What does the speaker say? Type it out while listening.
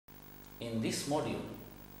In this module,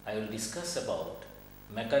 I will discuss about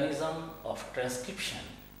mechanism of transcription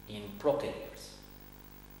in prokaryotes.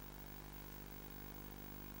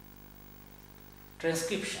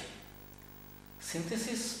 Transcription.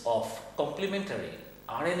 Synthesis of complementary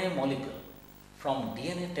RNA molecule from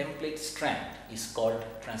DNA template strand is called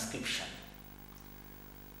transcription.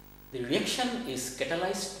 The reaction is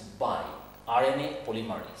catalyzed by RNA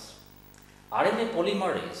polymerase. RNA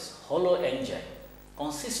polymerase holoenzyme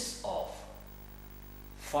consists of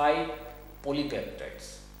 5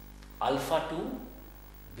 polypeptides alpha 2,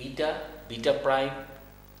 beta, beta prime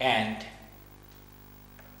and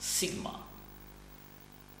sigma.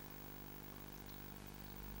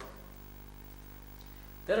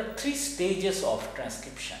 There are 3 stages of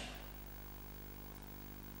transcription.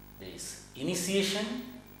 There is initiation,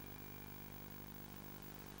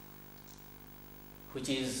 which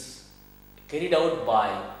is carried out by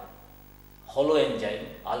holoenzyme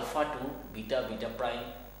alpha 2, beta, beta prime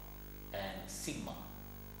and sigma.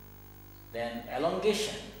 Then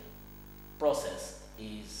elongation process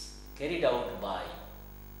is carried out by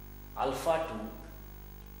alpha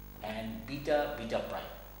 2 and beta, beta prime.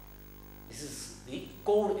 This is the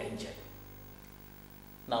core enzyme.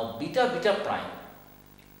 Now beta, beta prime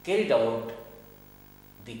carried out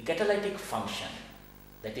the catalytic function,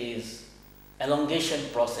 that is elongation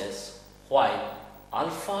process, while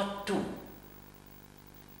alpha 2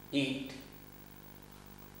 it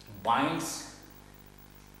binds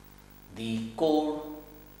the core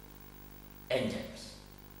enzymes.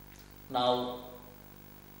 Now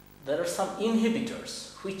there are some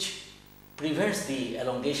inhibitors which prevents the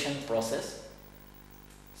elongation process.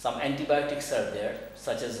 Some antibiotics are there,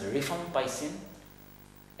 such as rifampicin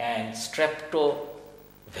and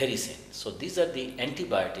streptoviricin. So these are the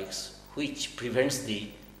antibiotics which prevents the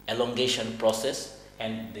elongation process,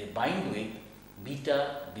 and they bind with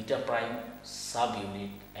beta, beta prime subunit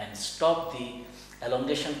and stop the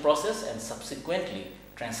elongation process and subsequently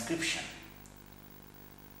transcription.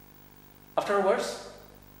 Afterwards,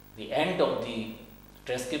 the end of the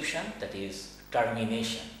transcription, that is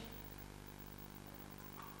termination.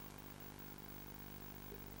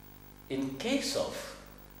 In case of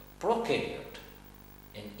prokaryote,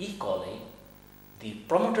 in E. coli, the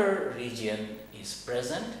promoter region is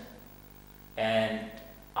present and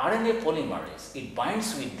RNA polymerase, it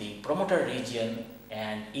binds with the promoter region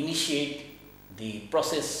and initiate the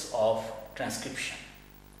process of transcription.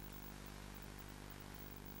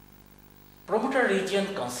 Promoter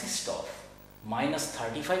region consists of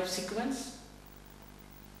 -35 sequence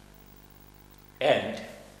and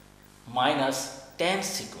 -10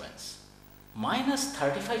 sequence.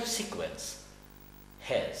 -35 sequence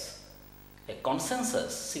has a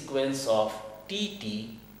consensus sequence of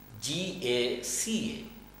TTGACA.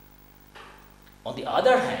 On the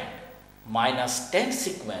other hand, -10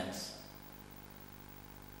 sequence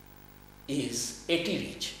is AT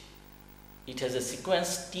rich. It has a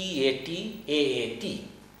sequence TAT-AAT.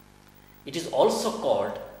 It is also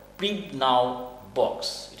called Pribnow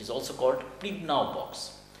box. It is also called Pribnow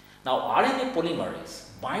box. Now RNA polymerase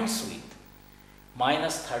binds with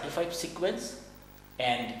 -35 sequence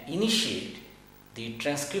and initiate the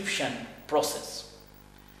transcription process.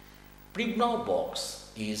 Pribnow box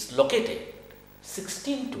is located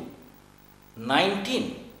 16 to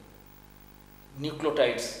 19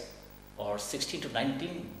 nucleotides or 16 to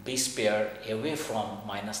 19 base pair away from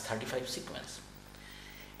 -35 sequence.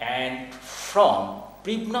 And from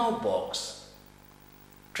Pribnow box,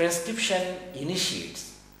 transcription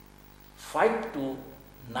initiates 5 to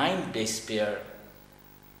 9 base pair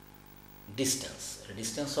distance, a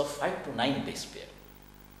distance of 5 to 9 base pair.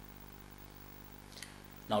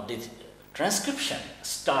 Now the transcription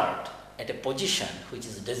start at a position which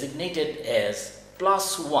is designated as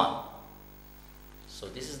 +1. So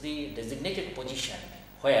this is the designated position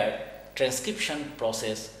where transcription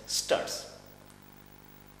process starts.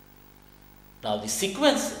 Now the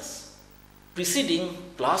sequences preceding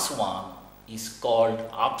 +1 is called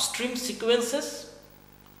upstream sequences,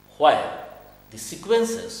 while the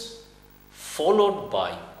sequences followed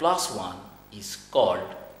by +1 is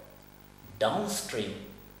called downstream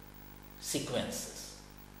sequences.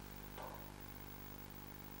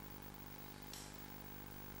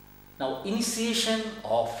 Now initiation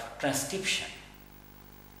of transcription.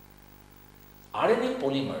 RNA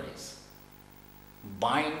polymerase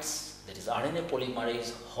binds, that is RNA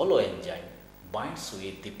polymerase holoenzyme binds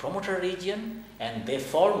with the promoter region and they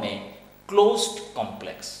form a closed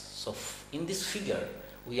complex. So in this figure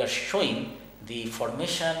we are showing the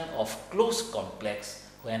formation of closed complex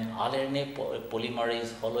when RNA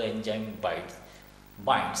polymerase holoenzyme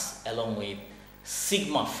binds along with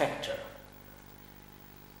sigma factor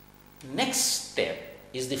Next step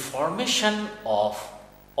is the formation of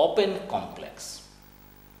open complex.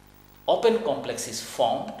 Open complex is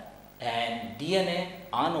formed and DNA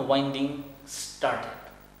unwinding started.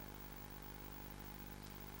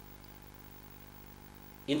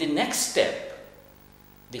 In the next step,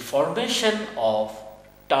 the formation of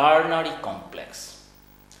ternary complex.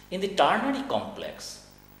 In the ternary complex,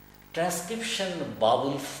 transcription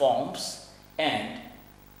bubble forms and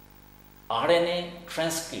RNA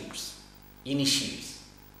transcripts initiates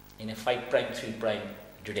in a 5' 3'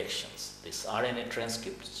 directions. This RNA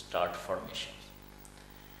transcript start formations.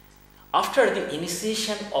 After the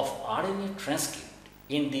initiation of RNA transcript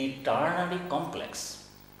in the ternary complex,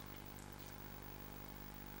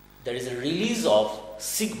 there is a release of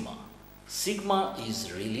sigma. Sigma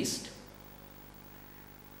is released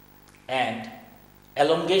and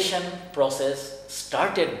elongation process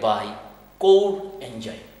started by core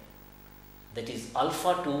enzyme, that is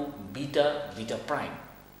alpha to beta, beta prime.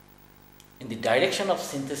 In the direction of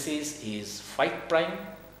synthesis is 5',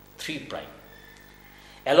 3'.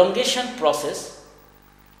 Elongation process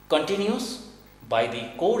continues by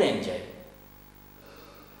the core enzyme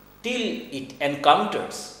till it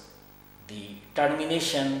encounters the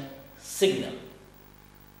termination signal.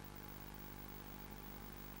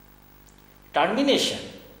 Termination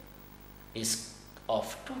is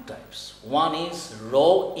of two types. One is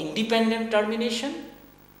row independent termination,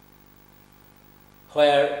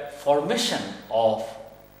 where formation of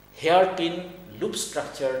hairpin loop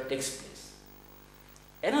structure takes place.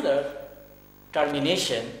 Another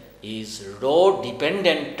termination is row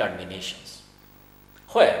dependent terminations,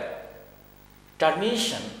 where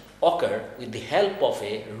termination occur with the help of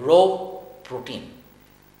a row protein,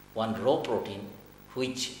 one row protein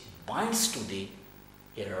which binds to the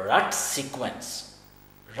rut sequence.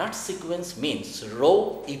 Rut sequence means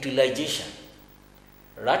row utilization.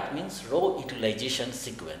 Rut means row utilization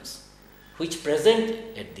sequence, which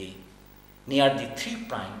present at the near the 3'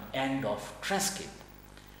 end of transcript.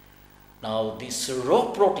 Now this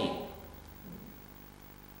row protein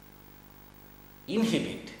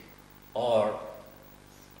inhibit or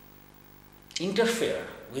interfere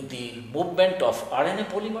with the movement of RNA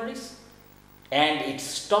polymerase, and it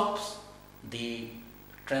stops the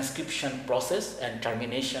transcription process and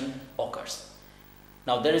termination occurs.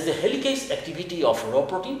 Now there is a helicase activity of row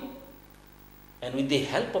protein, and with the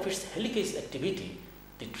help of its helicase activity,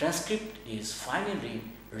 the transcript is finally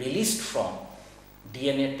released from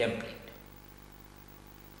DNA template.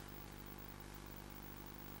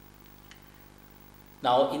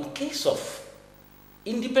 Now in case of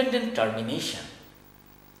independent termination,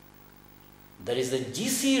 there is a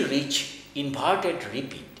GC-rich inverted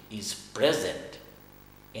repeat is present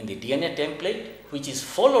in the DNA template, which is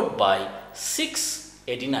followed by 6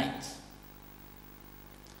 adenines.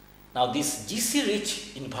 Now this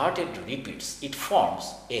GC-rich inverted repeats, it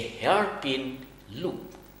forms a hairpin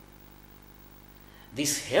loop.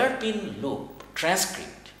 This hairpin loop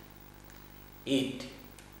transcript, it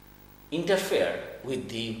interfere with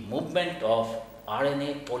the movement of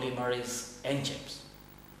RNA polymerase enzymes,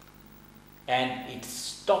 and it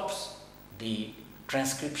stops the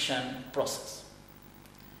transcription process.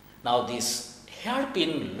 Now this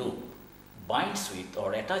hairpin loop binds with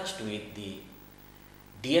or attached with the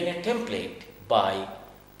DNA template by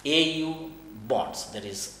AU bonds. There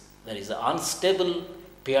is an unstable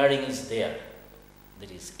pairing is there.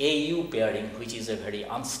 There is AU pairing, which is a very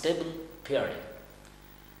unstable pairing.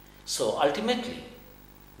 So ultimately,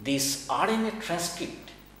 this RNA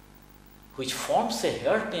transcript, which forms a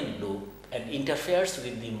hairpin loop and interferes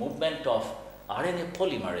with the movement of RNA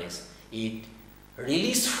polymerase, it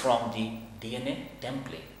released from the DNA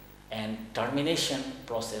template and termination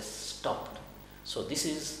process stopped. So this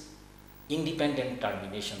is independent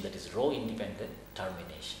termination, that is row independent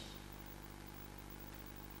termination.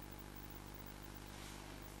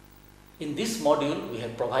 In this module, we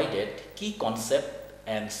have provided key concept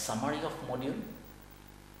and summary of module,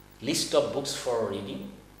 list of books for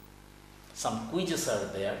reading, some quizzes are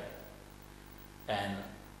there, and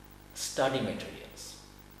study materials.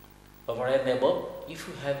 Over and above, if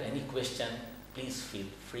you have any question, please feel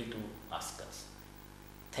free to ask us.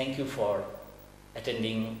 Thank you for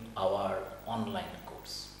attending our online